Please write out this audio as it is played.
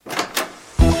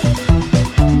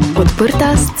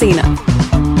Odprta scena.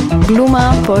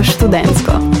 Gluma po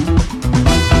študentsko.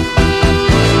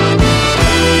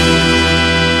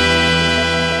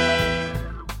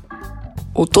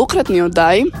 V tokratni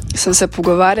oddaji sem se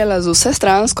pogovarjala z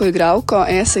vsestransko igralko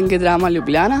SNG drama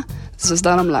Ljubljana,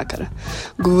 Zvezdano Mlakar.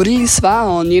 Govorili sva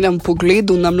o njenem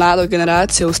pogledu na mlado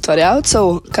generacijo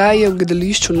ustvarjalcev, kaj je v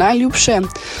gledališču najljubše,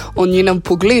 o njenem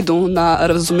pogledu na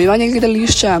razumevanje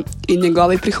gledališča in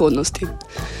njegovi prihodnosti.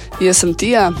 Jaz sem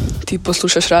Tija, ti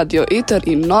poslušaš Radio I Teater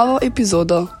in novo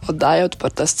epizodo oddaje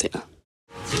Odprta scena.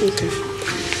 Okay.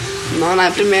 No,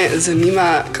 najprej me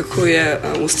zanima, kako je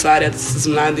ustvarjati z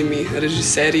mladimi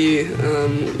režiserji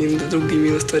in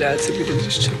drugimi ustvarjalci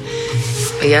gledališča.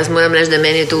 Jaz moram reči, da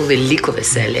meni je to veliko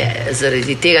veselje,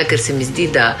 zaradi tega, ker se mi zdi,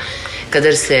 da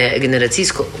kadar se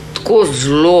generacijsko tako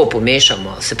zelo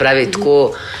pomešamo, se pravi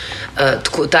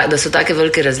da so take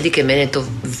velike razlike, meni je to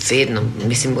vedno,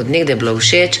 mislim, od nekdaj bilo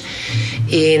všeč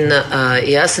in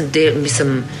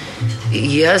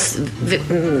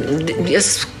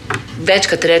jaz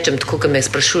večkrat rečem, tako, ko me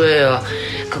sprašujejo,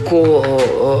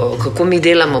 kako mi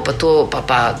delamo,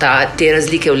 pa te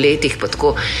razlike v letih, pa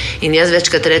tako. In jaz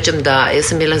večkrat rečem, da jaz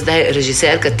sem imela zdaj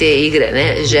režiserka te igre,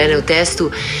 ne, Žene v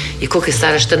testu, koliko je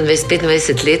stara,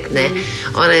 24-25 let, ne.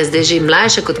 Ona je zdaj že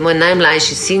mlajša kot moj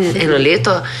najmlajši sin, 1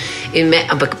 leto,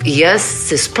 ampak jaz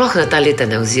se sploh na ta leta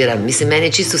ne oziram. Mislim, meni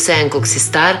je čisto vseeno, koliko si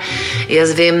star.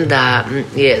 Jaz vem, da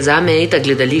je zame itak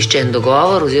gledališče en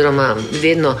dogovor, oziroma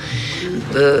vedno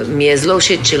mi je zelo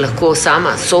všeč, če lahko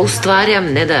sama soustvarjam,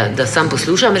 ne, da sam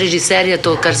poslušam režiserja,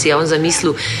 to, kar si je on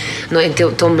zamislil. No, in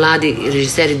to mladi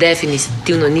režiserji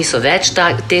definitivno niso več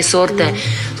te sorte,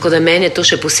 tako da meni je to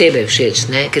še posebej všeč,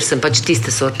 ne, ker sem pač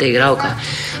tiste sorte igralka.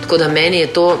 Tako da meni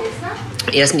je to,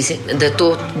 jaz mislim, da je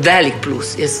to velik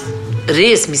plus. Jaz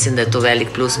res mislim, da je to velik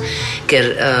plus, ker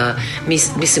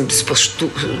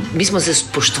mi smo se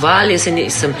spoštovali, jaz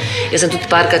sem tudi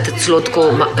parkrat celo tako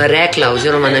rekla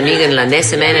oziroma namignila, ne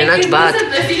se mene nič bati,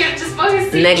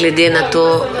 ne glede na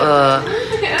to,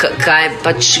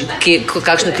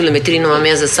 kakšno kilometrino imam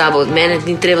jaz za sabo. Mene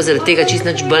ni treba zaradi tega čisto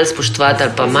nič bolj spoštovati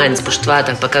ali pa manj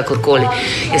spoštovati ali pa kakorkoli.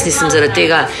 Jaz nisem zaradi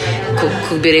tega,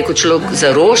 kako bi rekel človek,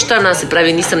 zaroštana, se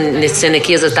pravi, nisem se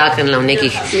nekje zataknila v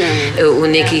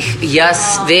nekih jaz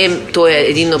vem, to je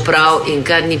edino prav in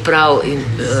kar ni prav in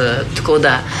tako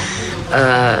da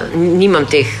nimam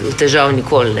teh težav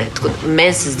nikoli, ne.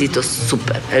 Meni se zdi to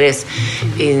super, res.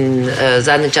 In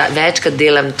večkrat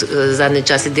zadnje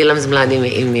čase delam z mladimi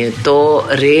in mi je to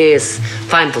res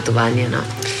fajn potovanje, no.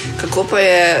 Kako pa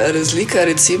je razlika,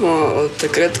 recimo, od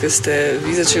takrat, ko ste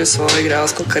vi začeli svojo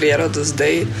igralsko kariero do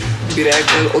zdaj, bi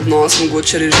rekli, odnos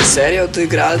mogoče režiserjev do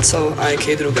igralcev, a je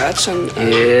kaj drugačen?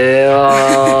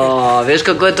 Veš,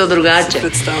 kako je to drugače?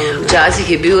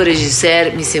 Včasih je bil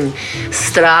režiser, mislim,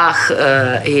 strah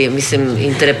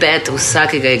in trepet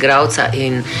vsakega igralca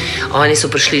in oni so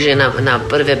prišli že na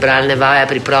prve bralne vaje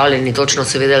pripravljeni, točno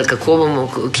so vedeli,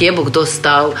 kje bo kdo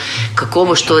stal, kako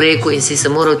boš to rekel in si se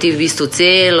moral ti v bistvu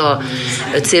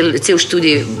cel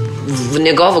študij v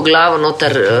njegovo glavo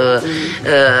noter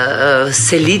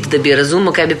seliti, da bi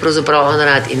razumel, kaj bi pravzaprav on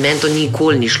rad, in meni to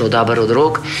nikoli ni šlo dobro od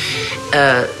rok.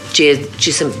 Če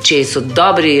so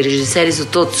dobri režiserji, so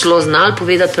to celo znali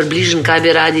povedati približno, kaj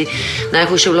bi radi.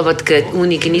 Najhujše je bilo pa, ker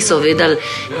ki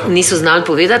niso znali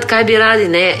povedati, kaj bi radi,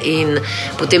 ne, in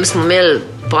potem smo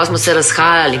se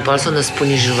razhajali, potem so nas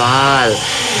poniževali.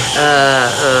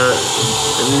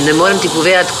 Ne morem ti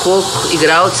povedati, koliko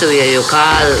igralcev je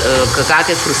jokal,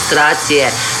 kakšne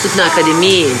frustracije, tudi na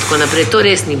akademiji in tako naprej. To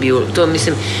res ni bil. To je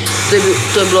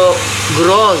bilo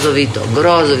grozovito.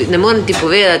 Ne morem ti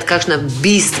povedati, kakšna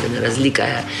bistvena razlika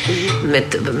je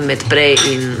med prej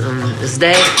in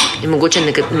zdaj. In mogoče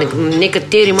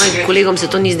nekateri mojim kolegom se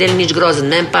to ni zdelo nič grozno.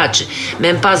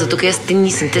 Meni pa, zato ker jaz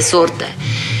nisem te sorte.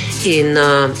 In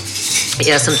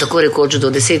jaz sem tako rekoč do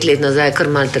 10 let nazaj kar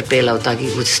malo trpela v takih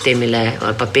sistemile,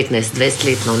 ali pa 15-20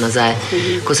 let nazaj,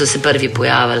 ko so se prvi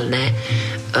pojavili, ne.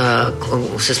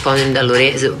 Se spomnim, da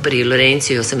pri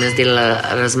Lorenciju sem jaz delala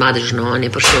razmadežno, on je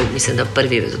prišel, mislim, da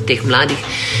prvi od teh mladih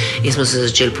in smo se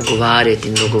začeli pogovarjati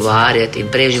in dogovarjati in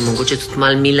prej že mogoče tudi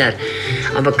malo Miller,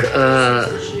 ampak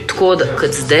tako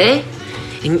kot zdaj.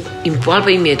 In pa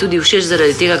jim je tudi všeč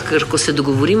zaradi tega, ker ko se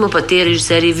dogovorimo, pa te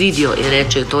režiserji vidijo in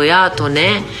rečejo to ja, to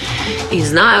ne in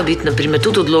znajo biti, naprimer,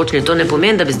 tudi odločni. To ne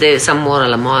pomeni, da bi zdaj samo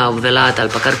morala moja obvelati ali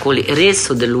pa karkoli. Res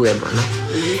sodelujemo, no?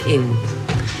 In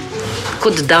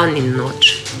kot dan in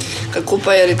noč. Kako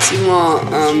pa je recimo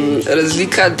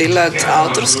razlika delati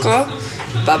avtorsko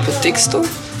pa po tekstu?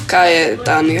 kaj je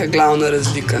ta neka glavna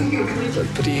razlika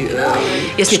pri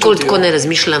Jaz nikoli tako ne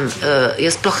razmišljam,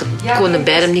 jaz sploh tako ne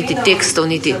berem niti tekstov,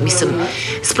 niti,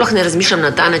 sploh ne razmišljam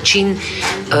na ta način.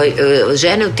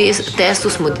 Žene v testu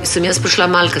sem jaz prišla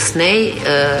malo kasneje,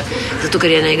 zato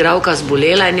ker je ena igralka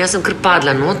zbolela in jaz sem kar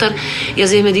padla noter.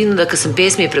 Jaz vem edino, da ko sem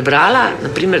pesmi prebrala,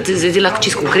 naprimer, zdaj lahko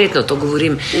čisto konkretno to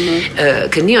govorim,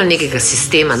 ker nimam nekega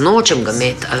sistema, nočem ga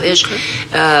imeti, a veš,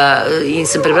 in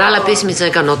sem prebrala pesmi in sem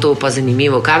rekla, no to pa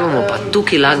zanimivo, kaj bomo pa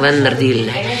tukaj lahko ven naredili,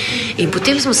 ne. In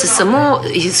potem smo se samo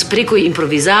preko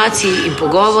improvizacij in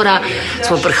pogovora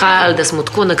smo prihajali, da smo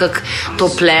tako nekako to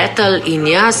pletali in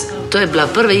to je bila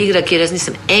prva igra, kjer jaz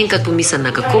nisem enkrat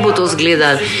pomislila, kako bo to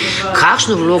izgledalo,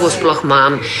 kakšno vlogo sploh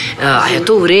imam, a je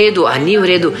to v redu, a ni v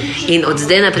redu. In od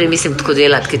zdaj naprej mislim tako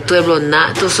delati, ker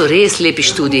to so res lepi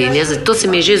študiji. In to se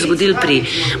mi je že zgodilo pri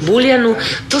Buljanu,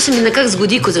 to se mi nekako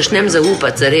zgodi, ko začnem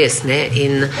zaupati, zares. Ne?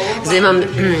 In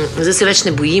zdaj se več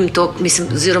ne bojim to,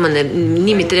 oziroma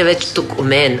ni mi treba več toliko o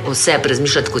meni, vse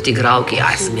razmišljati kot igralki,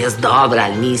 sem jaz dobra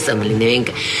ali nisem, ali ne vem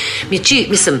kaj.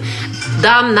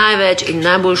 Dam največ in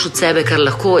najboljš od sebe, kar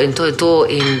lahko, in to je to,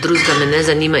 in drugega me ne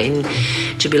zanima. In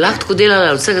če bi lahko tako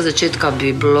delala od vsega začetka,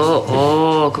 bi bilo,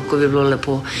 kako bi bilo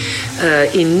lepo.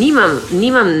 In nimam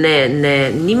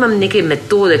neke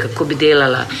metode, kako bi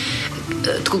delala.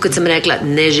 Tako kot sem rekla,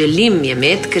 ne želim je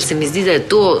imeti, ker se mi zdi, da je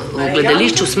to v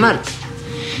gledališču smrt.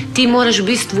 Ti moraš v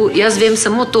bistvu, jaz vem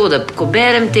samo to, da ko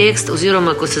berem tekst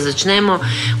oziroma ko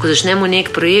začnemo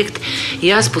nek projekt,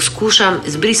 jaz poskušam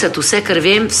zbrisati vse, kar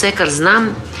vem, vse, kar znam,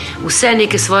 vse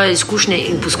neke svoje izkušnje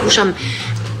in poskušam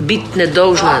biti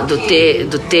nedolžna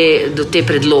do te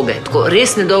predloge. Tako,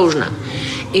 res nedolžna.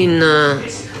 In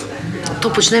to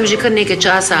počnem že kar nekaj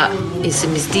časa in se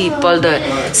mi zdi, da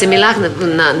se mi lahko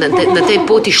na tej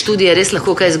poti študije res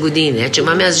lahko kaj zgodi. Ne? Če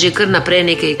imam jaz že kar naprej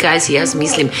nekaj, kaj si jaz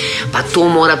mislim, pa to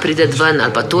mora priti ven,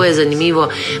 ali pa to je zanimivo,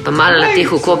 pa malo na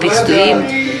teh okopih stojim,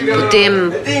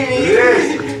 potem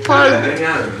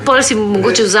pol si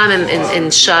mogoče vzamem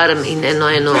en šarm in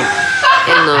eno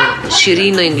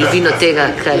širino in globino tega,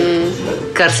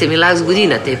 kar se mi lahko zgodi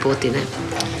na tej poti. Ne?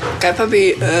 Kaj pa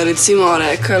bi recimo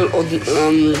rekel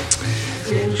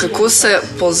kako se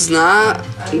pozna,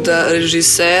 da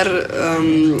režiser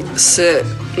se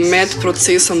med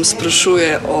procesom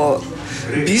sprašuje o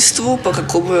bistvu, pa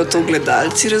kako bojo to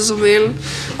gledalci razumeli,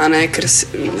 ker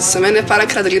sem ene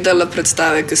parkrat gledala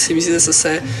predstave, ker si misli, da so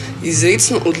se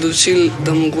izrecno odločili,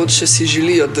 da mogoče si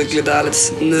želijo, da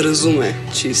gledalec ne razume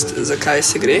čist, zakaj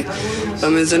se gre. Pa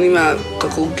me zanima,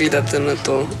 kako gledate na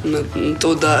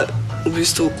to, da v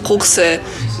bistvu, koliko se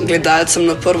gledalcem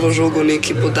na prvo žogo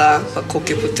nekaj poda, pa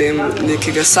koliko je potem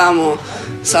nekega samo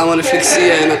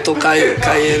refleksije na to, kaj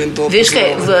je nekdo. Veš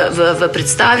kaj, v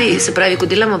predstavi, se pravi, ko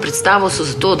delamo predstavo, so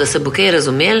zato, da se bo kaj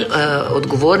razumel,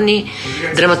 odgovorni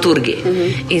dramaturgi.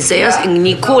 In se jaz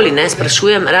nikoli ne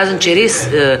sprašujem, razen če res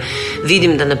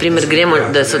vidim, da naprimer gremo,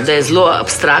 da je zelo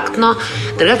abstraktno,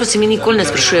 drugače pa se mi nikoli ne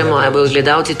sprašujemo, ali bojo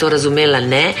gledalci to razumeli ali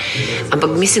ne, ampak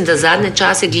mislim, da zadnje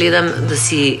čase gledam,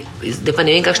 da pa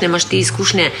ne vem, kakšne imaš ti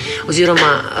izkušnje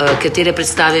oziroma katere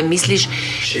predstave misliš,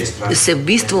 se v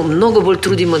bistvu mnogo bolj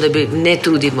trudimo,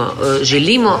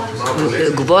 želimo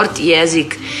govoriti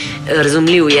jezik,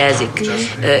 razumljiv jezik.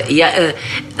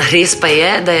 Res pa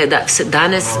je, da se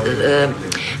danes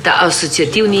ta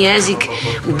asociativni jezik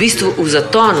v bistvu v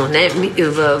zatonu, ne,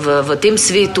 v tem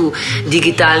svetu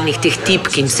digitalnih, teh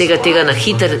tipk in vsega tega na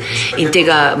hiter in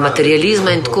tega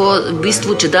materializma in tako v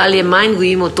bistvu, če dalje manj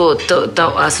gojimo to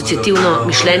asociativno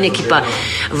mišljenje, ki pa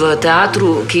v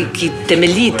teatru, ki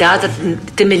temelji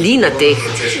na teh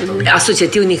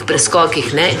asociativnih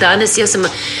preskokih. Ne. Danes jaz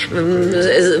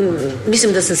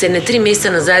mislim, da sem se 3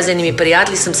 mesece nazaj z enimi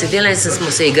prijatelji sem sedela in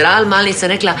smo se igrali malo in sem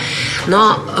rekla,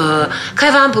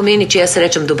 kaj vam pomeni, če jaz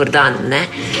rečem dober dan, ne?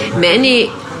 Meni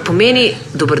pomeni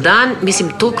dober dan, mislim,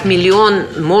 toliko milijon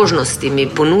možnosti mi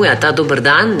ponuja ta dober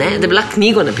dan, ne? Da bi lahko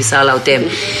knjigo napisala o tem.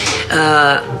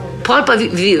 Pol pa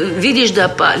vidiš, da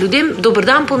pa ljudem dober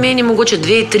dan pomeni mogoče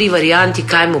 2-3 varianti,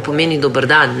 kaj mu pomeni dober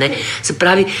dan, ne? Se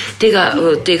pravi, tega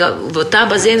v ta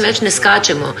bazen več ne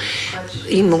skačemo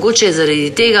in mogoče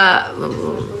zaradi tega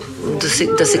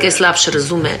da se kaj slabše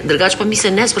razume. Drugače pa mi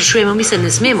se ne sprašujemo, mi se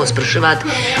ne smemo spraševati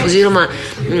oziroma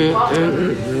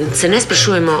se ne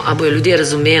sprašujemo, a bojo ljudje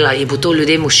razumela in bo to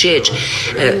ljudem všeč.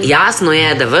 Jasno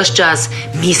je, da ves čas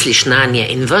misliš na nje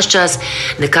in ves čas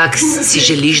nekako si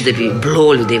želiš, da bi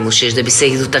bilo ljudem všeč, da bi se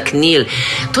jih dotaknili.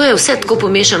 To je vse tako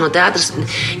pomešano. Teatr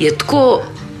je tako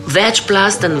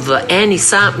večplasten v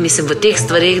v teh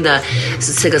stvareh, da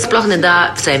se ga sploh ne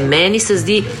da, vsaj meni se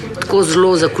zdi, tako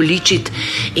zelo zakoličiti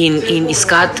in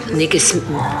iskati neke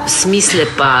smisle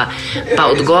pa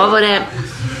odgovore.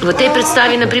 v tej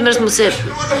predstavi, naprimer,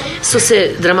 so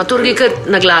se dramaturgi kar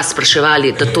na glas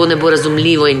spraševali, da to ne bo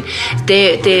razumljivo in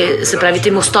se pravi,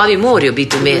 te mostovi morajo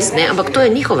biti vmes, ne? Ampak to je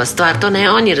njihova stvar, to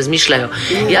ne oni razmišljajo.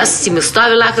 Jaz si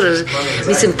mostovi lahko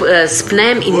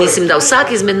spnem in mislim, da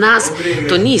vsak izmed nas,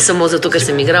 to ni samo zato, ker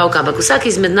sem igralka, ampak vsak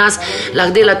izmed nas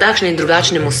lahko dela takšne in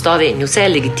drugačne mostove in vse je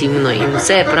legitimno in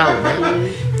vse je prav.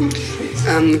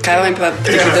 Kaj vam je pa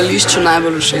pri gledališču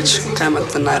najbolj všeč? Kaj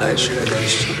imate najrajši v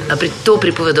gledališču? To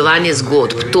pripovedovanje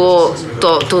zgodb, to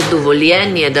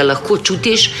dovoljenje, da lahko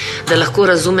čutiš, da lahko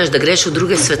razumeš, da greš v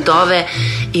druge svetove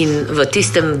in v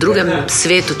tistem drugem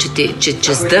svetu,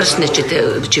 če zdrsne,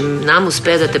 če nam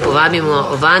uspe, da te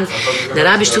povabimo van, ne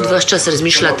rabiš tudi ves čas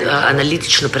razmišljati,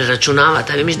 analitično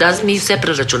preračunavati. Veš, da mi vse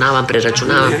preračunavam,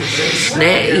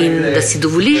 ne? In da si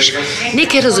dovoliš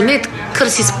nekaj razumeti, kar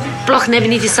si sploh ne bi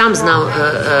niti sam znal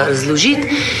razložiti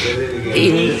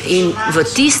in v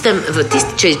tistem,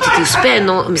 če ti uspe,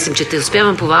 če te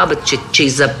uspemo povabiti, če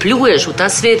jih zapljuješ v ta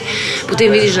svet,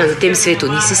 potem vidiš, da na tem svetu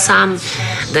nisi sam,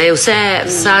 da je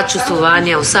vsa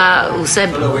čustvovanja, vse,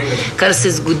 kar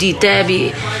se zgodi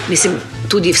tebi,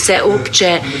 tudi vse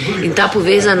obče in ta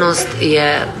povezanost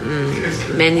je,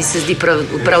 meni se zdi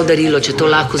prav darilo, če to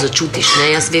lahko začutiš.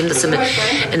 Ne? Jaz vem, da sem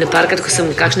parkrat, ko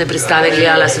sem kakšne predstave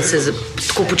gledala, sem se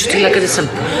tako počutila, da sem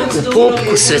v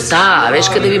popku sveta, veš,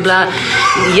 da bi bila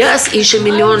jaz in še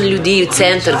milijon ljudi v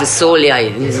center vesolja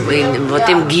in v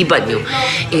tem gibanju.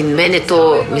 In mene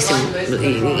to,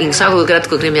 in vsakokrat,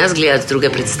 ko grem jaz gledati druge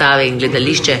predstave in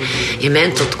gledališče, je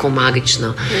meni to tako magično,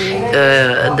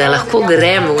 da lahko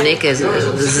gremo v neke z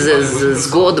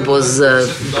zgodbo, z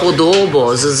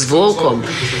podobo, z zvokom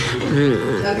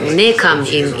nekam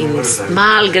in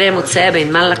mal grem od sebe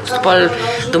in mal pol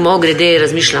domov grede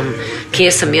razmišljam,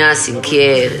 kje sem jaz in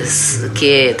kje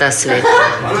je ta svet.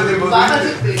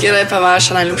 Kje je pa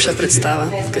vaša najljubša predstava,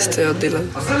 ki ste jo delali?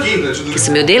 Ki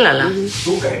sem jo delala?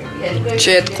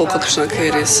 Če je tako kakšna, kaj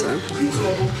je res?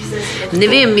 Ne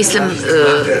vem,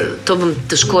 to bom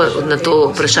težko na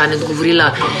to vprašanje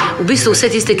odgovorila. V bistvu vse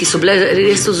tiste, ki so bile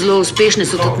res zelo uspešne,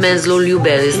 so tudi meni zelo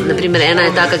ljube. Naprimer, ena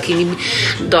je taka, ki ni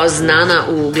dosti znana, v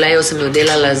Gleju sem jo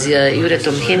delala z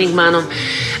Juretom Henigmanom,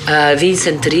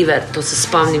 Vincent River, to se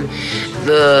spomnim,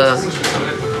 da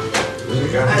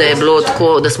je bilo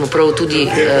tako, da smo prav tudi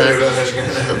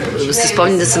se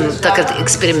spomnim, da sem takrat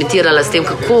eksperimentirala s tem,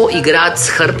 kako igrati s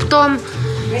hrbtom,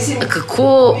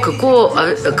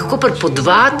 kako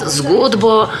prepodvati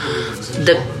zgodbo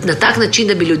na tak način,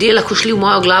 da bi ljudje lahko šli v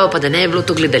mojo glavo, pa da ne bi bilo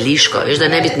to gledališko, veš, da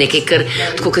ne bi nekaj, kar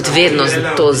tako kot vedno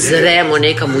to zremo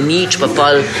nekam v nič, pa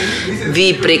pol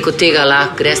vi preko tega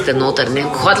lahko greste noter.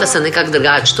 Hotela sem nekako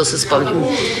drugače, to se spomnim,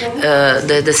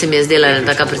 da se mi je zdela ena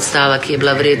taka predstava, ki je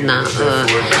bila vredna,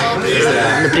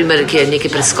 naprimer, ki je neke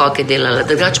preskoke delala.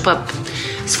 Drugače pa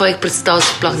svojih predstav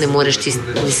sploh ne moreš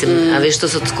a veš, to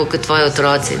so tako kot tvoji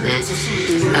otroci, ne.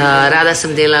 Rada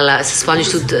sem delala, se spomniš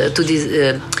tudi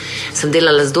sem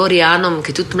delala z Dorijanom,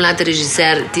 ki je tudi mlad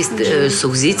režiser,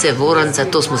 Solzice, Voronca,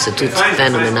 to smo se tudi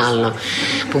fenomenalno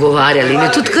pogovarjali. In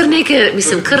je tudi kar nekaj,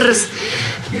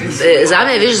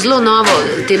 zame je, veš, zelo novo,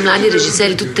 te mladi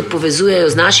režiserji tudi te povezujejo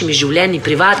z našimi življenji,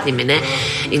 privatnimi, ne.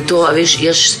 In to, veš,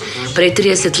 jaz prej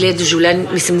 30 let v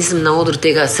življenju, nisem na odru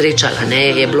tega srečala, ne,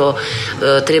 je bilo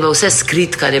treba vse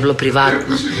skriti, kar je bilo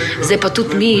privatno. Zdaj pa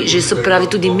tudi mi, že so pravi,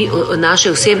 tudi mi,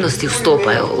 naše osebnosti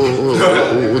vstopajo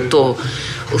v to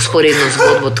usporedno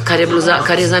zgodbo, kar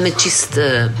je zame čist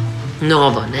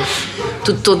novo, ne.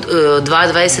 Tudi to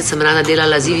 22 sem rada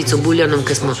delala z Ivico Buljanom,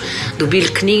 ker smo dobili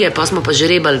knjige, pa smo pa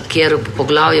žrebali, kjer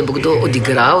poglavje bo kdo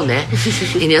odigral, ne.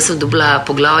 In jaz sem dobila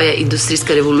poglavje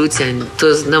Industrijska revolucija in to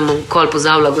nam kol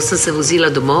pozavila, ko sem se vozila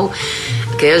domov,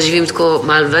 ker jaz živim tako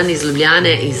malo ven iz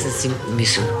Ljubljane in sem si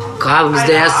mislila, kaj bom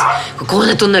zdaj jaz, kako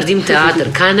naj to naredim teater,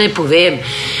 kaj naj povem,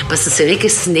 pa sem se nekaj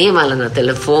snemala na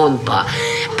telefon, pa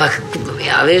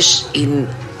ja, veš, in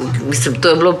to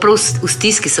je bilo prav v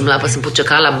stiski sem bila, pa sem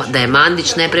počakala, da je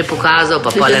Mandič najprej pokazal,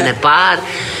 pa ne par,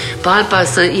 pa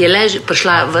je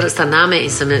prišla vrsta name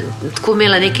in sem tako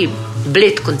imela neki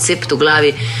bled koncept v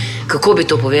glavi, kako bi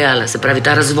to povedala, se pravi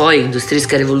ta razvoj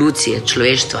industrijske revolucije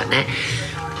človeštva, ne.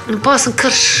 In pa sem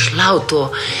kar šla v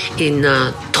to in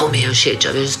to mi je všeč,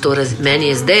 veš, meni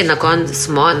je zdaj na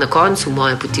koncu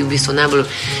moje poti v bistvu najbolj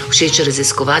všeč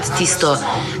raziskovati tisto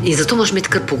in zato moraš imeti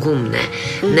kar pogum,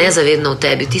 ne zavedno v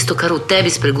tebi, tisto, kar v tebi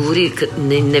spregovori,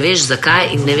 ne veš zakaj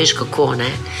in ne veš kako,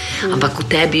 ne, ampak v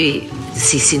tebi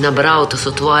si nabral, to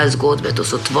so tvoje zgodbe,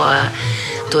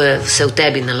 to je vse v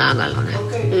tebi nalagalo, ne.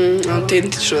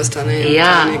 Avtentičnost, a ne?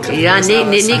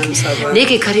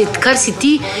 Nekaj, kar si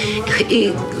ti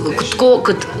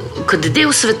kot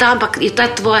del sveta, ampak je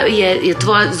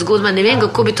tvoja zgodba, ne vem,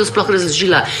 kako bi to sploh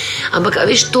razložila, ampak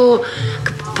veš to,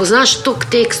 poznaš toliko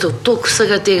tekstov, toliko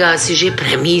vsega tega si že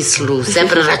premislil, vse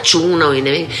preračunal in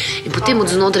ne vem, in potem od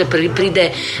znotraj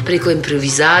pride preko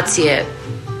improvizacije,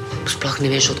 sploh ne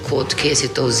veš odkot, kje si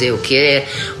to vzel, v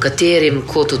katerem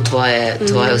kotu tvoje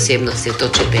osebnosti je to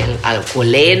čepel, ali v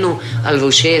kolenu, ali v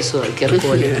ušesu, ali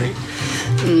kjerkoli.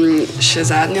 Še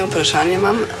zadnje vprašanje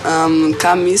imam.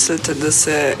 Kam mislite, da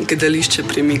se gledališče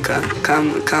premika?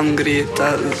 Kam gre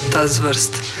ta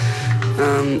zvrst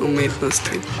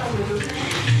umetnosti?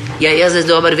 Ja, jaz zdaj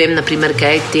dobro vem, naprimer,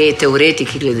 kaj te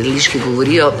teoretiki gledališki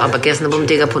govorijo, ampak jaz ne bom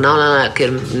tega ponavljala,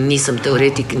 ker nisem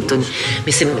teoretik in to,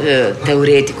 mislim,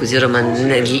 teoretik oziroma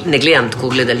ne gledam tako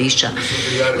gledališča.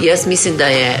 Jaz mislim, da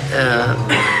je,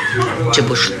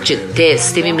 če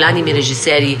s temi mladimi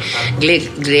režiserji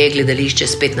gre gledališče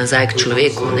spet nazaj k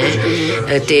človeku, ne?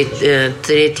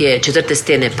 Te četrte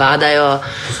stene padajo,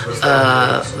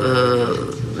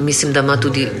 mislim, da ima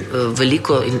tudi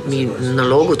veliko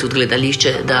nalogo tudi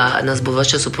gledališče, da nas bo ves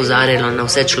čas opozarjalo na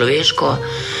vse človeško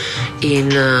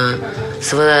in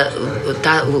seveda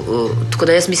tako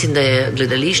da jaz mislim, da je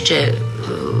gledališče,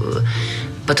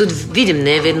 pa tudi vidim,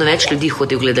 ne, vedno več ljudi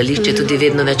hodi v gledališče, tudi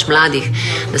vedno več mladih,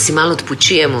 da si malo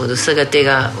odpočijemo od vsega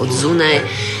tega od zunaj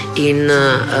in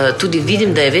tudi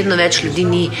vidim, da je vedno več ljudi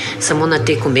ni samo na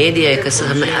te komedije, ker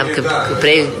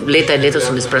prej leta in leto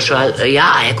so me spraševali,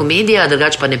 je komedija,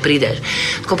 drugače pa ne prideš.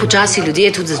 Tako počasi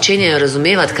ljudje tudi začenjajo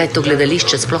razumevati, kaj to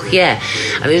gledališče sploh je.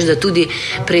 A veš, da tudi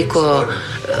preko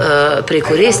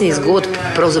resnih zgodb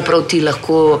pravzaprav ti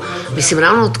lahko, mislim,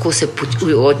 ravno tako se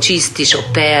očistiš,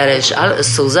 opereš, ali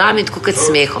solzami, tako kot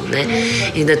smehom, ne?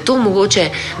 In da to mogoče,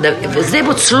 da zdaj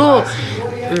bo celo,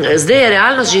 zdaj je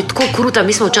realnost že tako kruta,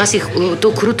 mi smo včasih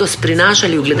to krutost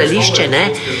prinašali v gledališče, ne,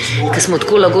 ker smo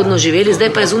tako lagodno živeli,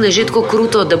 zdaj pa je zunaj že tako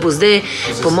kruto, da bo zdaj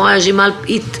po moje že malo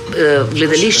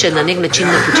gledališče na nek način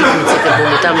na počitnice, ker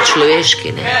bomo tam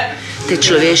človeški, ne, te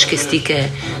človeške stike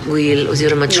gojili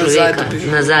oziroma človeka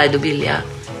nazaj dobili, ja.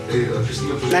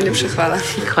 Najljubše hvala.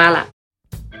 Hvala.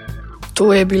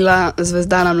 To je bila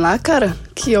Zvezdana Mlakar,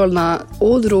 ki jo na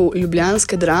odru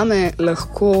ljubljanske drame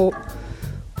lahko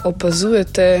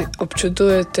opazujete,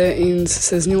 občudujete in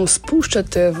se z njo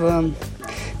spuščate v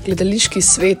gledališki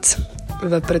svet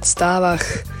v predstavah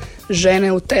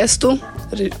Žene v testu,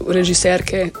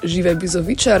 režiserke Žive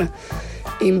Bizovičar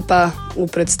in pa v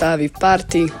predstavi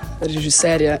Parti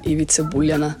režiserja Ivice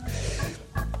Buljana.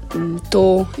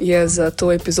 To je za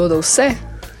to epizodo vse.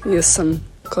 Jaz sem,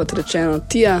 kot rečeno,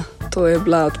 Tija. To je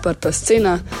bila Odprta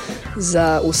scena.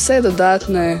 Za vse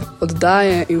dodatne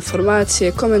oddaje,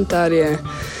 informacije, komentarje,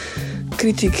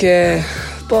 kritike,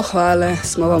 pohvale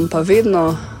smo vam pa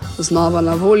vedno znova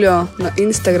na voljo na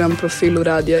Instagram profilu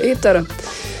Radia I Teater,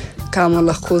 kamor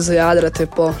lahko zajadrate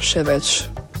po še več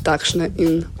takšne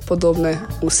in podobne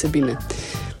vsebine.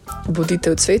 Bodite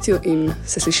v cvetju in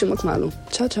se slišimo kmalu.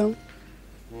 Čau, čau.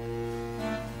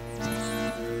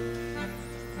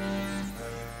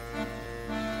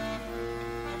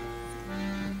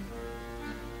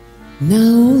 Na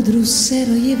odru se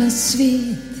rojeva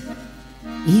svet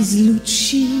iz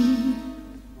luči,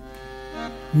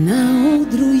 na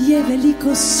odru je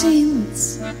veliko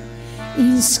senc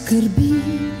in skrbi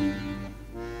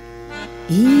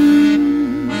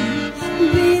in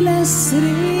bila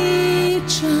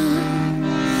sreča,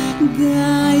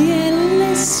 da je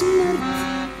le smrt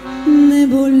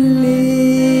neboleča,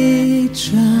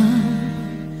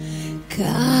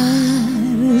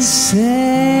 kar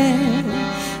se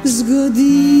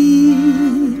zgodi,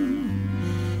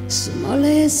 smo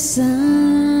le sanjali.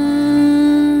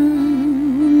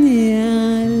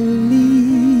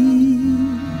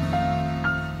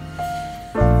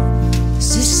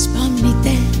 Se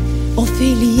spomnite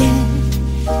Ofelije,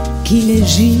 ki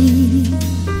leži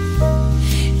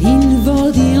in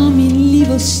vodi o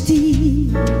minljivosti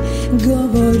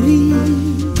govori,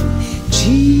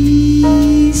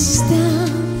 čista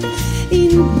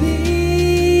in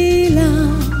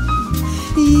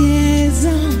je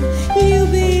za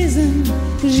ljubezen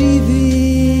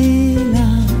živela,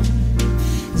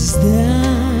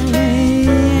 zdaj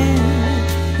je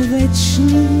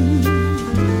večni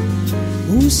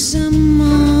v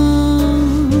samoti,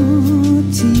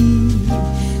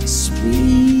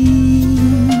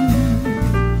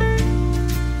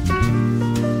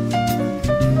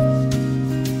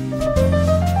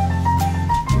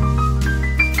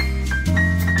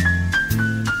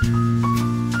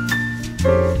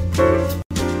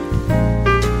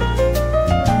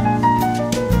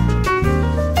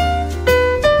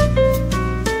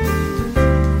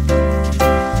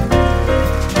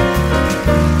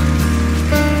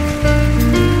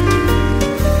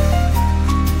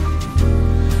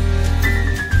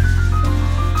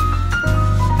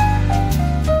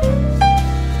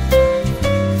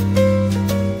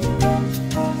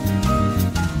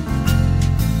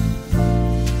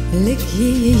 Kje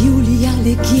je Julija,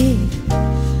 le kje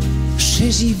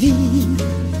še živi?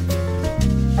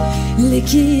 Le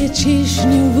kje je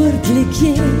češnjev vrt, le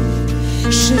kje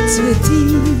še cveti?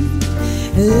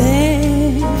 Le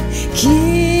kje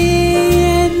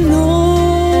je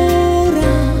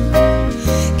Nora,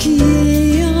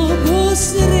 kje jo bo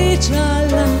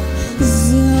srečala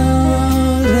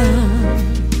zora?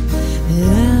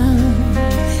 La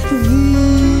vie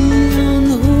en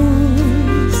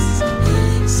rose,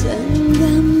 sem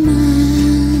ga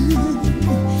manj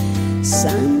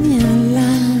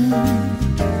sanjala.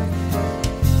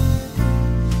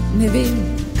 Ne vem,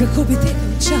 kako bi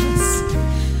tekel čas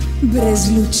brez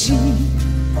luči.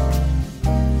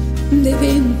 Ne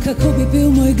vem, kako bi bil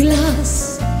moj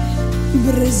glas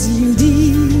brez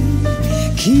ljudi,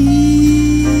 ki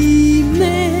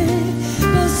me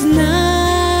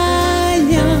poznajo,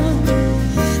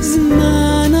 z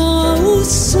mano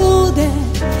usode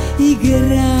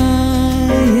igrajo.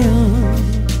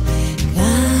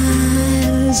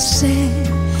 Kar se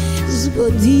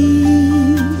zgodi,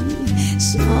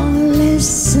 smo le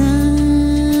sanja.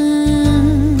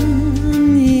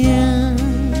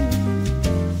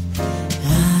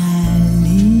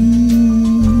 Ali.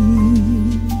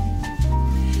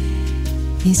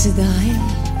 In sedaj,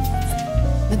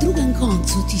 na drugem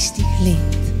koncu tistih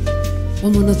let,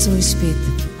 bomo nocoj spet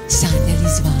sanjali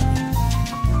z vami.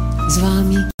 Z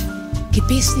vami, ki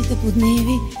pesnite po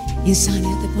dnevi in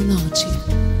sanjate po noči,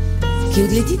 ki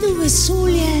odletite v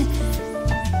vesolje,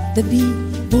 da bi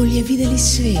bolje videli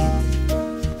svet,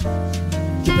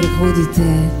 ki prehodite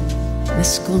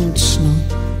neskončno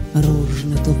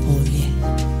rožnato polje,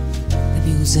 da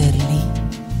bi uzrli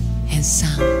en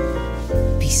sam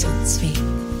pisan cvet.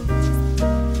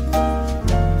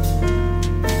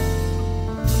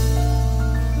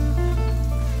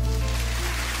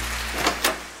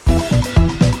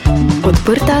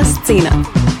 Odprta scena.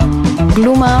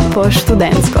 Gluma po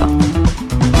študentsko.